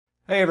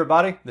Hey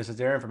everybody, this is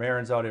Erin from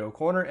Erin's Audio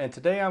Corner, and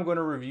today I'm going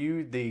to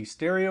review the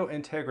Stereo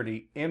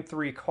Integrity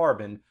M3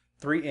 Carbon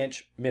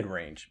 3-inch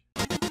mid-range.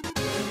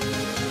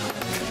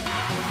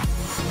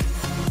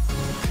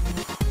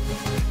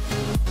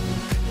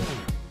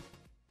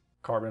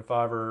 Carbon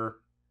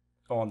fiber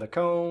on the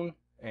cone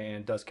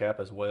and dust cap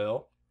as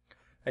well.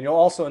 And you'll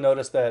also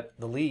notice that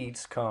the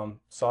leads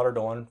come soldered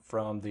on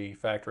from the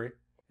factory.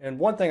 And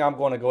one thing I'm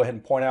going to go ahead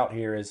and point out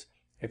here is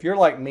if you're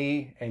like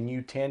me and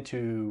you tend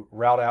to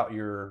route out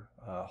your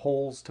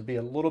holes to be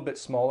a little bit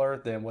smaller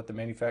than what the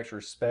manufacturer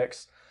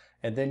specs,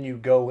 and then you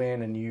go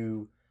in and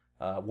you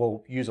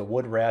will use a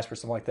wood rasp or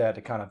something like that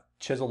to kind of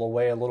chisel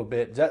away a little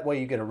bit. That way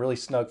you get a really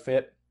snug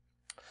fit.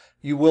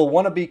 You will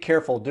want to be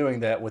careful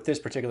doing that with this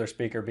particular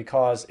speaker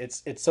because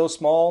it's so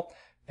small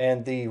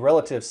and the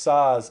relative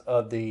size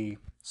of the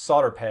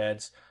solder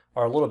pads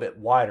are a little bit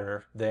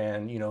wider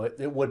than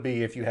it would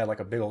be if you had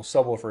like a big old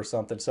subwoofer or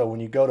something. So when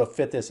you go to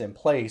fit this in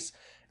place,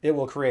 it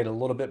will create a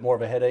little bit more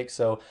of a headache.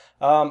 So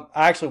I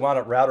actually wound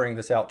up routering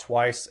this out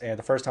twice, and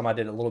the first time I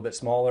did it a little bit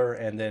smaller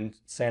and then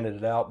sanded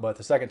it out, but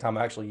the second time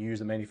I actually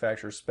used the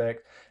manufacturer's spec,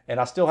 and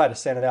I still had to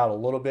sand it out a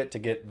little bit to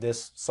get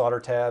this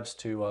solder tabs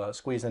to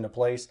squeeze into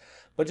place,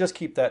 but just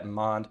keep that in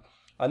mind.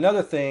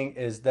 Another thing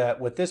is that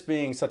with this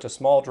being such a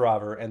small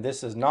driver, and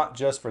this is not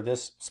just for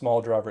this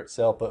small driver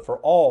itself, but for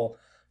all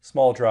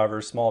small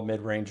drivers, small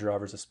mid-range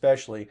drivers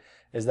especially,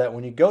 is that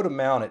when you go to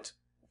mount it,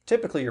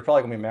 typically you're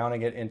probably going to be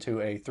mounting it into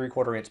a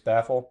 3/4 inch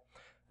baffle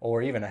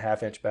or even a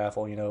 1/2 inch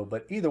baffle,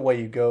 but either way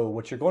you go,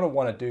 what you're going to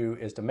want to do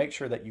is to make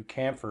sure that you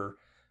chamfer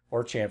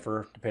or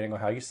chamfer, depending on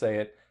how you say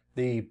it,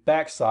 the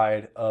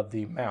backside of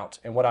the mount.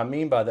 And what I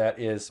mean by that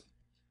is,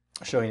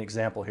 I'll show you an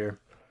example here.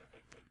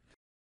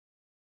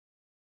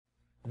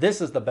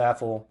 This is the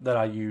baffle that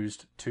I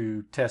used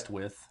to test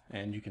with,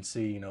 and you can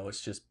see,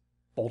 it's just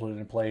bolted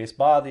in place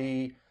by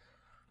the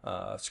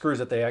screws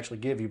that they actually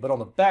give you. But on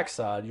the back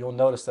side, you'll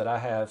notice that I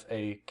have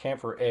a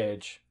chamfer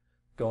edge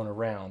going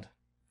around.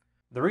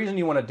 The reason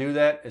you want to do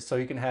that is so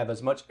you can have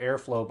as much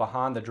airflow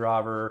behind the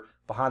driver,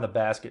 behind the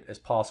basket as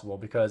possible,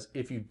 because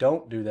if you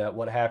don't do that,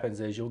 what happens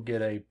is you'll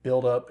get a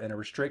buildup and a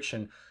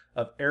restriction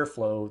of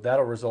airflow.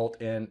 That'll result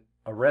in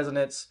a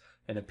resonance,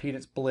 an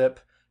impedance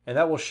blip, and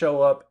that will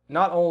show up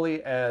not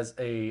only as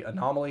an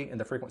anomaly in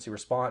the frequency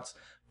response,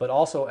 but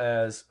also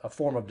as a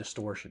form of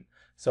distortion.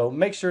 So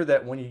make sure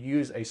that when you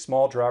use a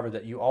small driver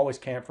that you always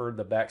chamfer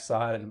the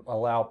backside and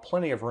allow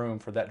plenty of room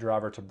for that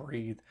driver to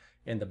breathe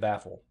in the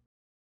baffle.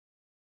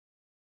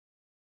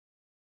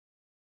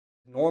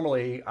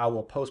 Normally, I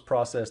will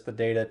post-process the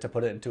data to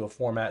put it into a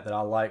format that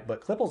I like,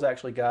 but Klippel's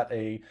actually got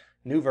a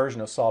new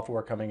version of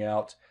software coming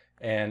out,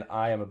 and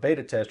I am a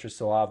beta tester,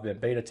 so I've been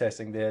beta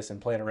testing this and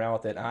playing around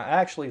with it. And I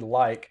actually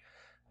like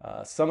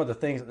some of the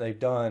things that they've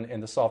done in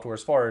the software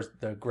as far as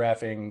the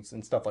graphings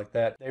and stuff like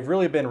that. They've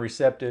really been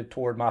receptive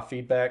toward my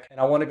feedback,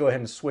 and I want to go ahead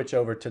and switch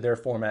over to their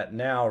format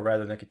now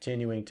rather than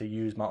continuing to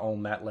use my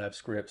own MATLAB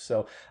scripts.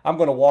 So I'm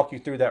going to walk you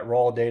through that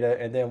raw data,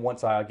 and then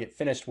once I get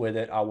finished with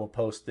it, I will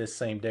post this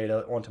same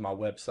data onto my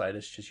website.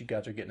 It's just you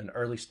guys are getting an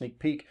early sneak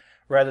peek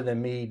rather than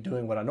me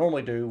doing what I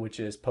normally do, which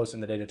is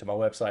posting the data to my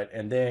website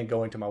and then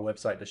going to my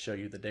website to show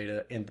you the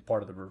data in the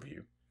part of the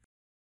review.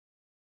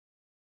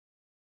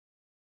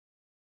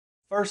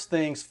 First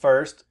things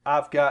first,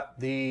 I've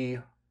got the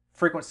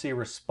frequency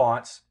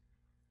response.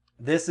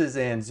 This is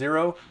in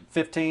 0,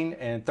 15,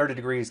 and 30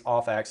 degrees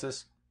off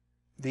axis.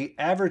 The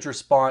average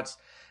response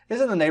is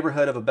in the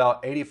neighborhood of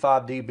about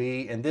 85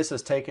 dB, and this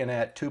is taken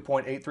at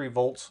 2.83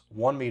 volts,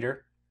 1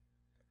 meter.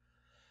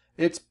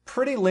 It's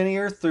pretty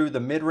linear through the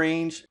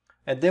mid-range,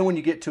 and then when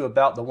you get to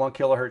about the 1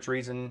 kilohertz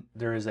region,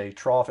 there is a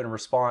trough in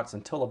response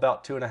until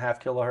about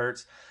 2.5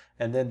 kilohertz,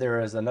 and then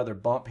there is another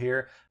bump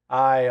here.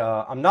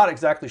 I'm not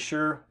exactly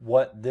sure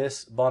what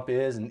this bump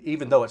is, and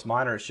even though it's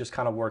minor, it's just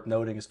kind of worth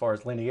noting as far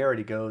as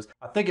linearity goes.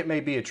 I think it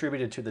may be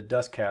attributed to the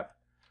dust cap,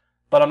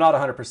 but I'm not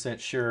 100%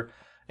 sure.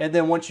 And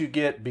then once you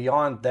get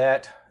beyond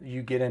that,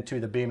 you get into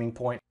the beaming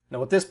point.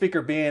 Now with this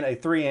speaker being a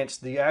 3-inch,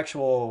 the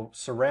actual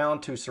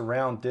surround to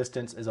surround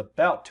distance is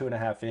about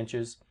 2.5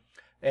 inches.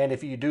 And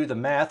if you do the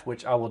math,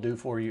 which I will do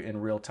for you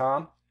in real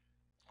time,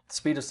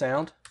 speed of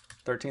sound,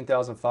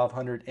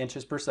 13,500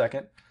 inches per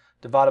second.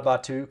 Divided by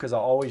 2, because I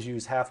always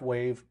use half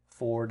wave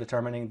for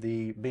determining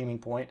the beaming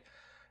point,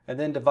 and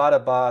then divided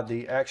by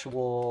the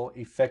actual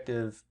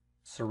effective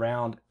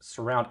surround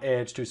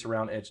edge to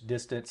surround edge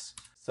distance.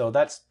 So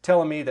that's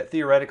telling me that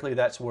theoretically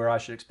that's where I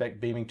should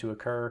expect beaming to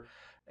occur,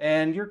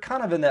 and you're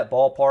kind of in that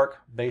ballpark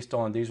based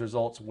on these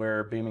results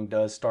where beaming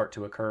does start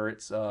to occur.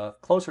 It's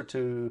closer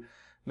to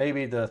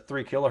maybe the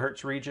 3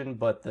 kilohertz region,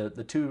 but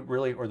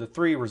the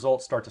three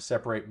results start to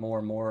separate more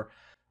and more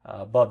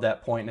above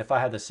that point. And if I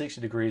had the 60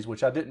 degrees,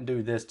 which I didn't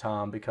do this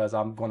time because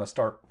I'm going to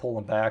start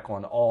pulling back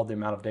on all the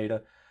amount of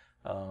data.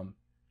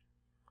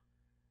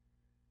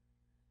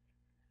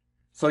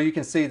 So you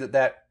can see that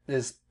that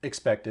is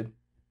expected.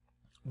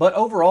 But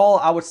overall,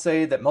 I would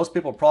say that most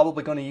people are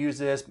probably going to use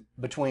this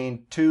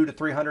between 200 to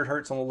 300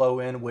 hertz on the low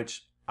end,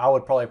 which I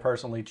would probably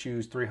personally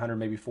choose 300,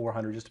 maybe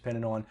 400, just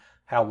depending on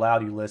how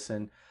loud you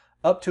listen.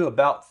 up to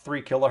about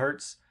 3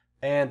 kilohertz.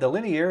 And the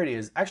linearity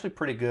is actually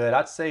pretty good.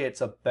 I'd say it's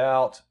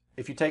about,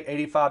 if you take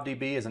 85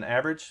 dB as an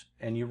average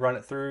and you run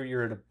it through,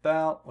 you're at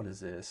about, what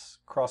is this?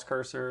 Cross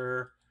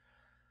cursor,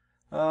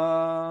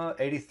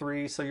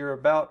 83. So you're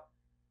about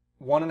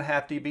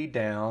 1.5 dB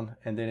down.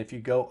 And then if you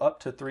go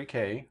up to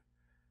 3K,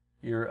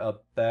 you're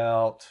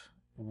about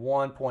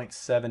 1.7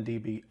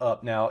 dB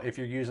up. Now, if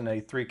you're using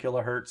a 3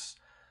 kilohertz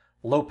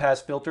low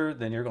pass filter,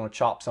 then you're going to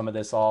chop some of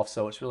this off,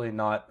 so it's really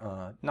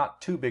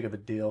not too big of a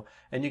deal.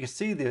 And you can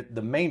see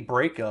the main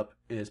breakup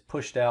is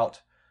pushed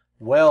out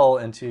well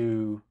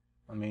into,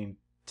 I mean,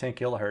 10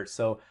 kilohertz.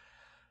 So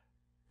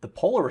the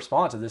polar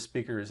response of this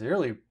speaker is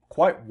really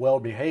quite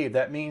well behaved.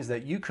 That means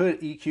that you could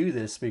EQ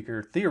this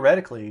speaker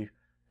theoretically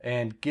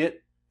and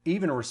get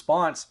even a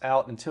response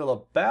out until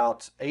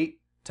about 8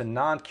 to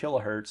 9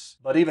 kilohertz.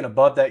 But even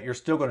above that, you're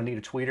still going to need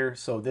a tweeter.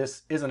 So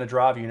this isn't a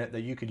drive unit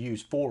that you could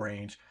use full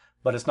range,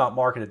 but it's not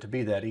marketed to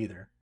be that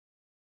either.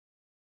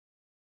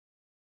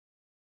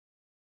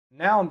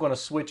 Now I'm going to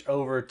switch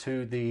over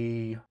to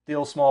the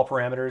Thiele-Small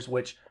parameters,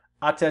 which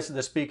I tested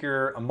the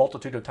speaker a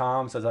multitude of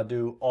times, as I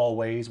do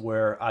always,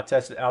 where I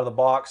test it out of the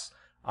box,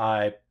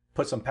 I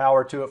put some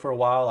power to it for a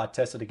while, I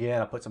test it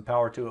again, I put some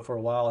power to it for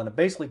a while, and I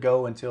basically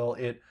go until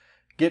it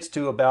gets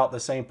to about the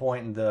same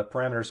point and the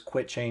parameters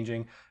quit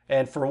changing.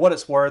 And for what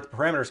it's worth,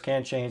 parameters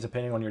can change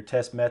depending on your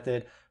test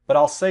method, but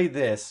I'll say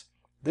this.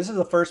 This is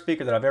the first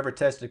speaker that I've ever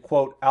tested,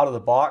 quote, out of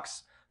the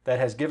box that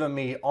has given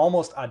me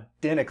almost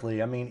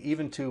identically, I mean,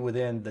 even to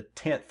within the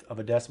 10th of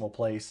a decimal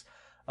place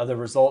of the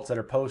results that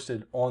are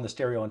posted on the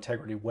Stereo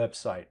Integrity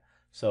website.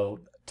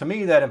 So to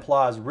me, that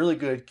implies really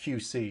good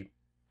QC.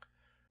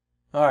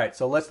 All right,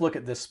 so let's look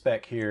at this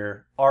spec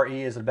here.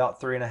 RE is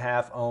about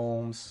 3.5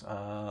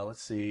 ohms.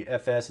 Let's see,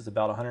 FS is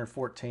about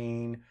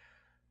 114.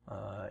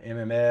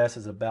 MMS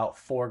is about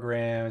 4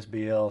 grams.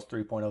 BL is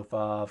 3.05.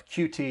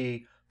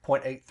 QT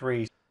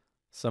 0.83.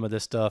 Some of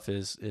this stuff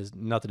is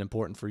nothing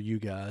important for you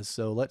guys.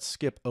 So let's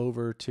skip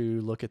over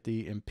to look at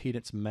the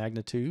impedance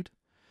magnitude.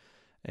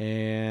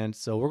 And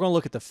so we're going to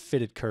look at the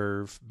fitted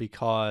curve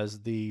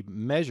because the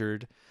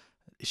measured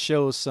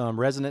shows some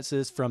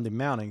resonances from the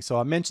mounting. So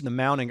I mentioned the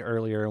mounting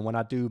earlier, and when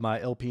I do my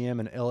LPM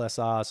and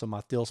LSI, so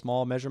my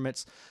Thiele-Small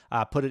measurements,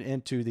 I put it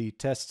into the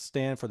test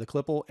stand for the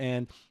Klippel,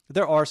 and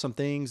there are some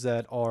things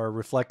that are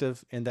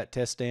reflective in that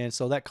test stand,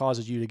 so that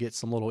causes you to get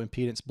some little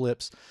impedance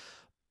blips.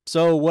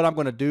 So what I'm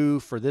going to do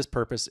for this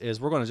purpose is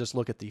we're going to just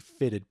look at the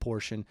fitted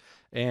portion.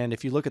 And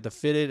if you look at the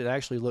fitted, it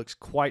actually looks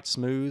quite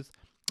smooth.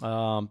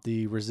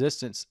 The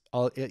resistance,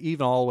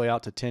 even all the way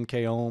out to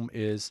 10K ohm,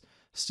 is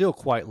still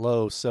quite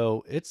low.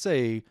 So it's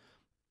a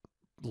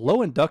low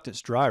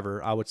inductance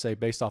driver, I would say,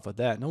 based off of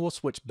that. Now we'll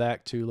switch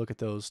back to look at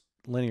those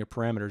linear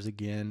parameters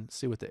again,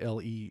 see what the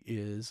LE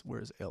is.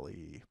 Where's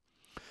LE?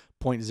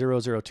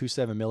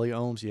 0.0027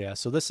 milliohms. Yeah,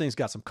 so this thing's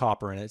got some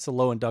copper in it. It's a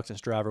low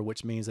inductance driver,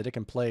 which means that it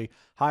can play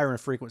higher in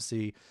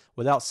frequency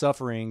without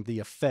suffering the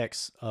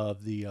effects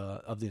of the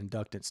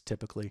inductance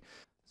typically.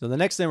 So the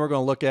next thing we're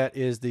going to look at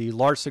is the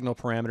large signal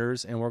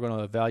parameters, and we're going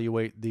to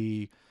evaluate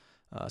the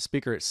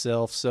speaker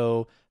itself.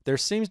 So there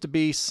seems to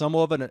be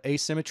somewhat of an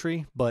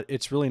asymmetry, but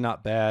it's really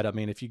not bad. I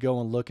mean, if you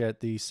go and look at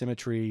the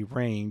symmetry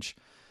range,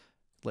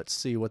 let's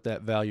see what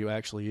that value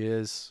actually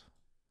is.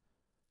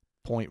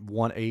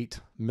 0.18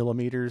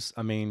 millimeters.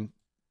 I mean,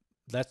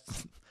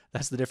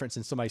 that's the difference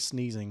in somebody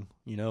sneezing,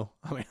 you know.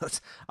 I mean,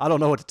 I don't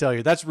know what to tell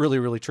you. That's really,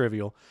 really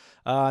trivial.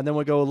 And then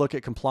we'll go look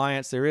at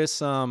compliance. There is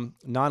some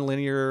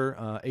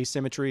nonlinear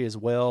asymmetry as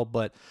well,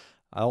 but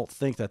I don't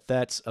think that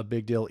that's a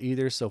big deal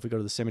either. So if we go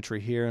to the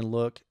symmetry here and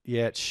look,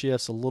 yeah, it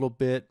shifts a little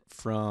bit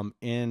from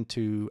in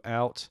to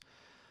out.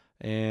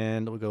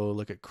 And we'll go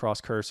look at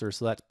cross cursor.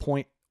 So that's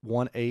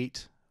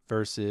 0.18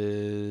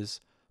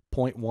 versus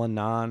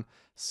 0.19.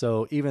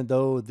 So even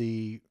though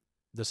the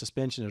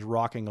suspension is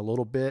rocking a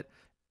little bit,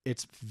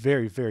 it's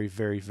very, very,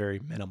 very, very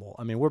minimal.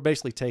 I mean, we're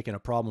basically taking a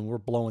problem, we're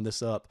blowing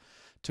this up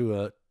to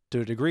a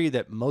degree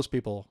that most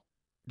people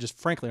just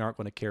frankly aren't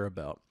going to care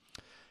about.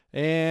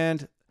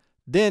 And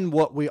then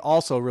what we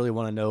also really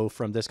want to know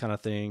from this kind of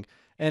thing,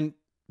 and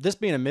this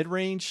being a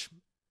mid-range,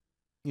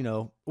 you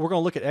know, we're going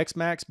to look at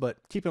X-Max, but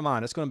keep in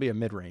mind, it's going to be a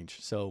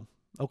mid-range. So,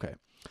 okay.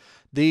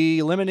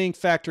 The limiting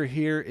factor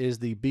here is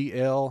the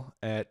BL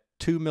at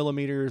 2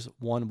 millimeters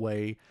one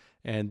way,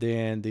 and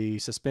then the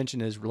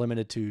suspension is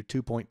limited to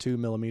 2.2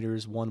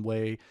 millimeters one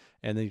way,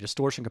 and the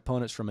distortion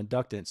components from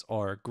inductance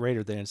are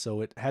greater than,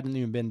 so it hadn't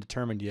even been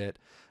determined yet,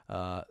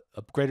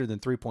 greater than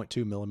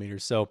 3.2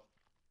 millimeters. So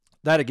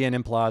that again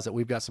implies that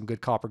we've got some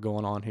good copper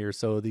going on here.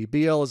 So the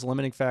BL is a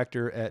limiting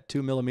factor at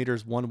 2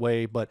 millimeters one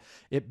way, but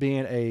it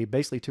being a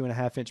basically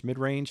 2.5 inch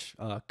mid-range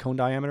cone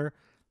diameter,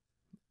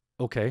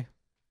 okay,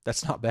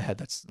 that's not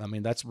bad. I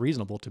mean, that's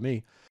reasonable to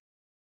me.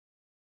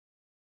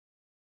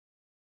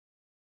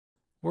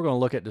 We're going to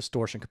look at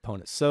distortion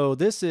components. So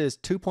this is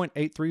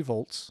 2.83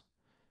 volts,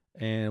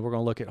 and we're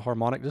going to look at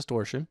harmonic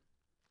distortion.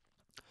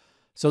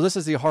 So this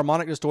is the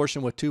harmonic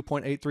distortion with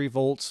 2.83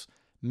 volts.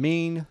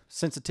 Mean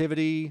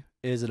sensitivity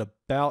is at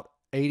about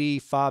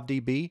 85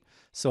 dB.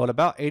 So at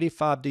about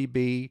 85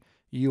 dB,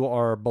 you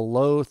are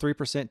below 3%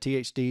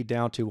 THD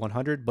down to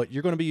 100, but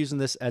you're going to be using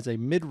this as a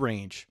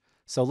mid-range.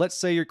 So let's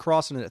say you're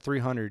crossing it at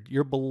 300.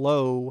 You're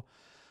below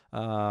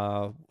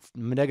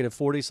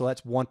 -40, so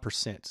that's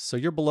 1%. So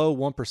you're below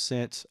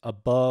 1%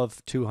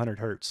 above 200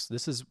 hertz.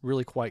 This is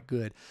really quite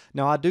good.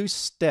 Now I do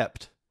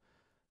stepped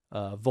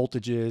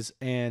voltages,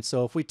 and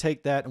so if we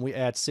take that and we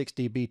add 6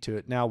 dB to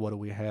it, now what do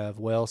we have?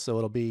 Well, so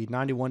it'll be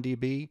 91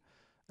 dB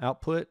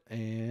output,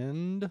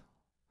 and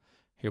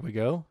here we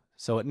go.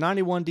 So at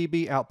 91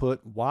 dB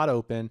output, wide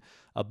open,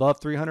 above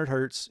 300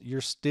 hertz,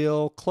 you're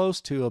still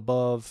close to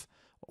above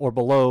or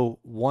below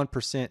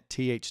 1%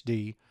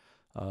 THD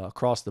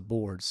across the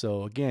board.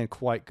 So again,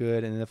 quite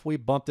good. And if we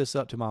bump this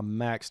up to my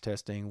max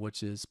testing,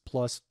 which is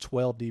plus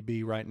 12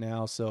 dB right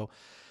now, so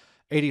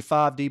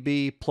 85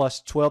 dB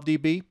plus 12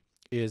 dB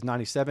is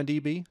 97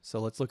 dB. So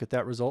let's look at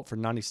that result for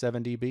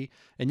 97 dB.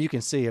 And you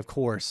can see, of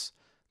course,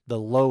 the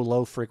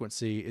low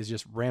frequency is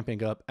just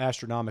ramping up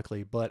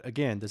astronomically. But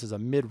again, this is a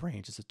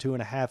mid-range. It's a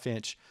 2.5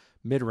 inch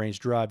mid-range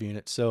drive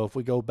unit. So if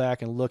we go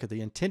back and look at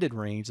the intended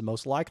range, the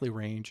most likely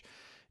range,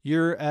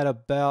 you're at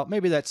about,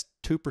 maybe that's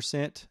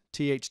 2%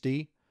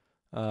 THD,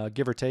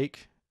 give or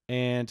take.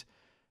 And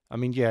I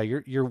mean, yeah,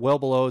 you're well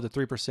below the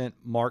 3%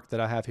 mark that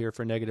I have here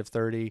for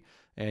 -30,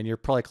 and you're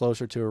probably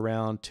closer to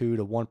around 2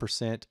 to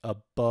 1%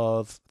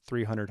 above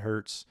 300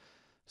 hertz.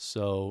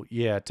 So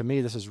yeah, to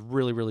me, this is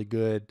really, really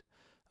good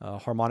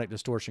harmonic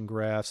distortion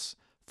graphs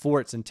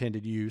for its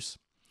intended use.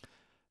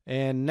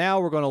 And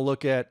now we're going to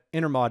look at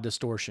intermod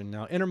distortion.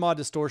 Now, intermod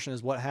distortion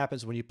is what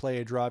happens when you play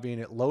a drive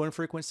unit low in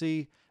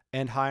frequency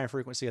and high in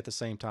frequency at the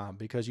same time,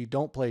 because you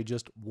don't play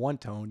just one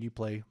tone, you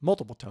play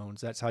multiple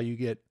tones. That's how you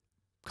get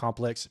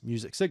complex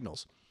music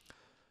signals.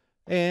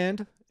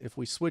 And if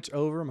we switch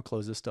over, I'm gonna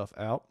close this stuff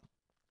out.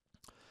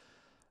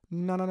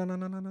 Dis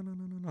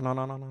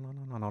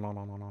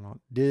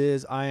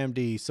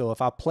IMD. So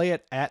if I play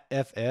it at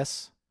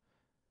FS,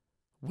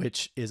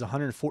 which is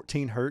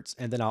 114 hertz,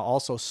 and then I'll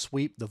also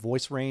sweep the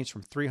voice range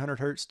from 300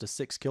 hertz to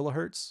 6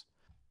 kilohertz.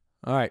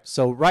 All right,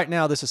 so right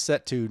now this is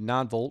set to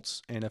 9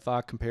 volts, and if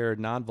I compare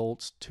 9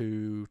 volts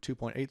to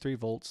 2.83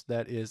 volts,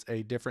 that is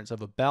a difference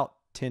of about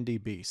 10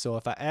 dB. So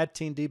if I add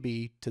 10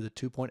 dB to the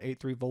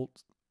 2.83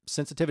 volt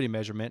sensitivity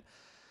measurement,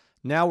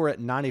 now we're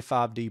at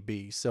 95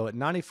 dB. So at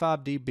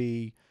 95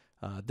 dB,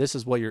 this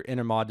is what your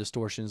intermod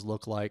distortions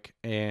look like,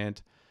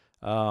 and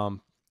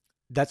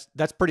that's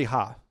pretty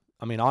high.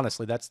 I mean,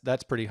 honestly,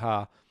 that's pretty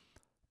high.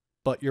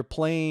 But you're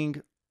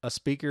playing a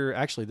speaker,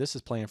 actually this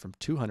is playing from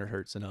 200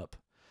 hertz and up.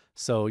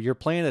 So you're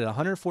playing at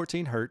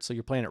 114 hertz, so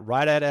you're playing it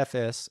right at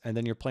FS, and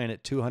then you're playing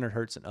at 200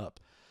 hertz and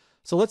up.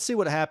 So let's see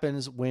what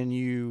happens when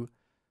you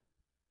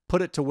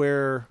put it to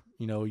where,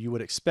 you know, you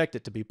would expect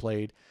it to be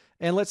played.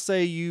 And let's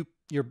say your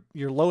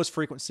lowest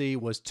frequency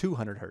was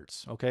 200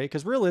 hertz, okay?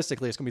 Because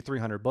realistically it's going to be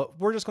 300, but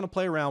we're just going to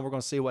play around. We're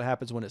going to see what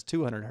happens when it's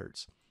 200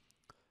 hertz.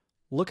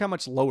 Look how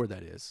much lower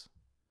that is.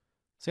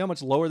 See how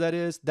much lower that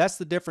is? That's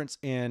the difference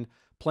in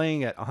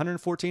playing at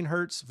 114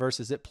 hertz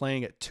versus it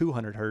playing at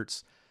 200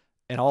 hertz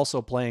and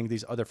also playing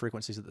these other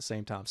frequencies at the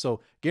same time.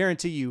 So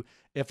guarantee you,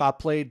 if I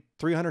played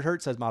 300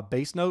 hertz as my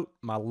bass note,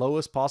 my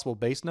lowest possible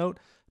bass note,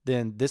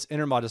 then this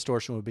intermod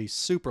distortion would be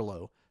super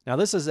low. Now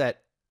this is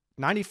at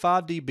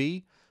 95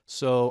 dB,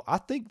 so I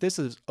think this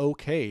is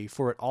okay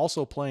for it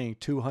also playing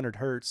 200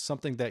 hertz,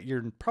 something that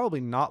you're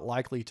probably not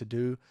likely to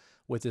do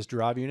with this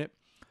drive unit.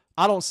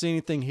 I don't see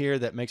anything here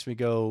that makes me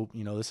go,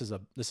 you know, this is a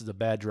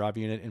bad drive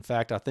unit. In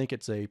fact, I think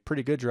it's a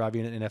pretty good drive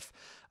unit. And if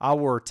I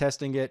were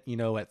testing it, you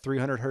know, at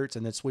 300 hertz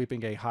and then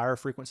sweeping a higher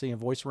frequency and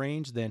voice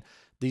range, then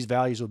these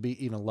values would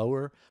be even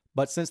lower.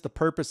 But since the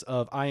purpose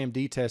of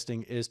IMD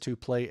testing is to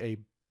play a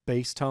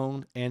bass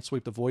tone and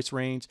sweep the voice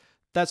range,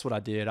 that's what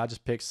I did. I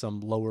just picked some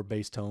lower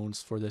bass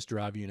tones for this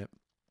drive unit.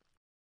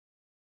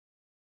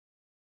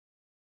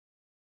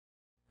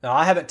 Now,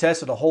 I haven't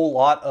tested a whole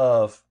lot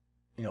of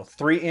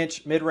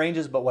 3-inch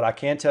mid-ranges, but what I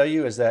can tell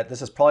you is that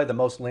this is probably the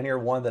most linear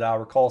one that I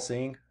recall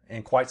seeing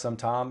in quite some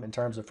time in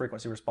terms of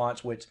frequency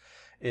response, which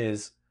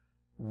is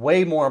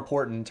way more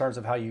important in terms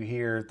of how you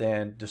hear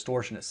than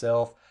distortion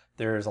itself.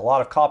 There's a lot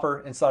of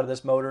copper inside of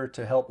this motor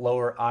to help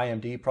lower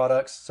IMD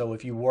products. So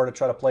if you were to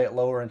try to play it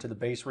lower into the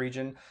bass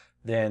region,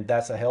 then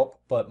that's a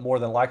help, but more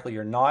than likely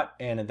you're not.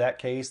 And in that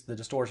case, the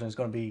distortion is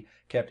going to be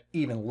kept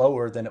even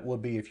lower than it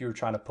would be if you were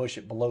trying to push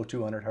it below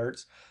 200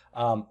 hertz.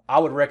 I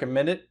would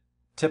recommend it.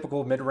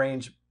 Typical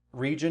mid-range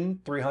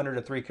region, 300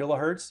 to 3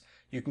 kilohertz.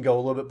 You can go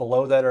a little bit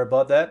below that or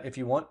above that if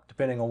you want,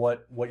 depending on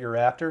what you're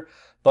after.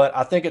 But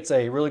I think it's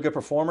a really good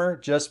performer.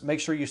 Just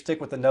make sure you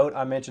stick with the note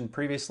I mentioned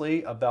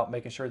previously about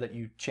making sure that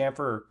you chamfer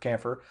or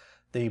camfer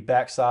the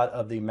backside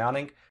of the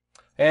mounting.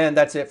 And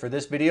that's it for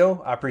this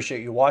video. I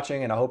appreciate you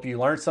watching, and I hope you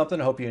learned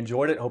something. I hope you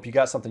enjoyed it. I hope you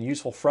got something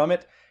useful from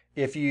it.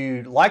 If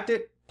you liked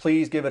it,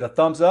 please give it a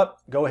thumbs up.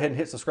 Go ahead and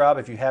hit subscribe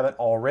if you haven't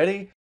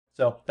already.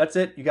 So that's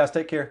it. You guys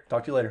take care.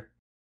 Talk to you later.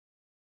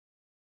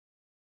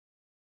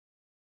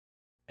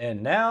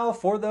 And now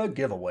for the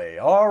giveaway.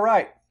 All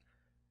right.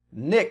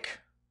 Nick,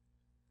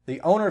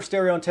 the owner of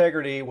Stereo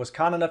Integrity, was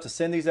kind enough to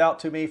send these out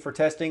to me for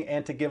testing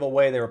and to give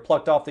away. They were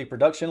plucked off the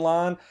production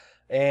line.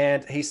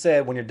 And he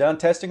said when you're done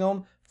testing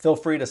them, feel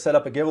free to set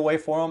up a giveaway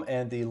for them,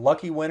 and the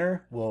lucky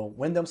winner will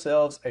win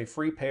themselves a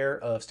free pair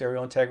of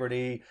Stereo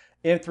Integrity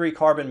M3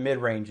 Carbon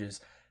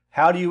mid-ranges.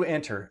 How do you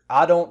enter?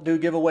 I don't do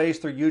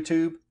giveaways through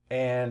YouTube,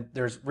 and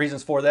there's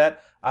reasons for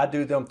that. I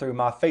do them through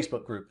my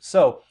Facebook group.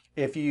 So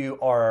if you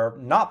are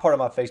not part of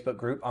my Facebook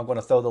group, I'm going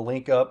to throw the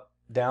link up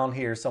down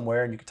here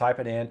somewhere, and you can type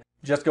it in.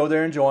 Just go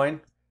there and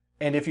join.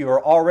 And if you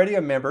are already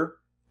a member,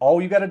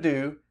 all you got to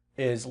do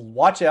is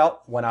watch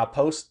out when I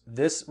post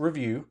this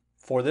review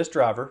for this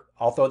driver.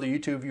 I'll throw the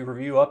YouTube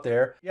review up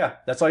there. Yeah,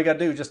 that's all you got to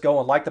do. Just go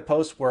and like the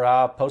post where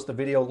I post the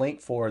video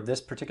link for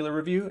this particular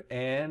review,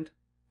 and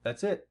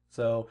that's it.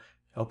 So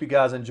I hope you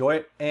guys enjoy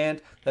it,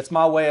 and that's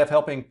my way of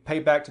helping pay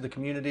back to the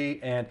community.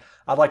 And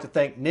I'd like to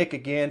thank Nick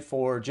again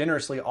for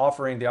generously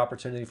offering the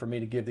opportunity for me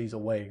to give these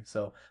away.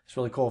 So it's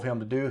really cool of him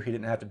to do. He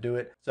didn't have to do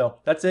it. So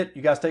that's it.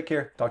 You guys take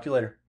care. Talk to you later.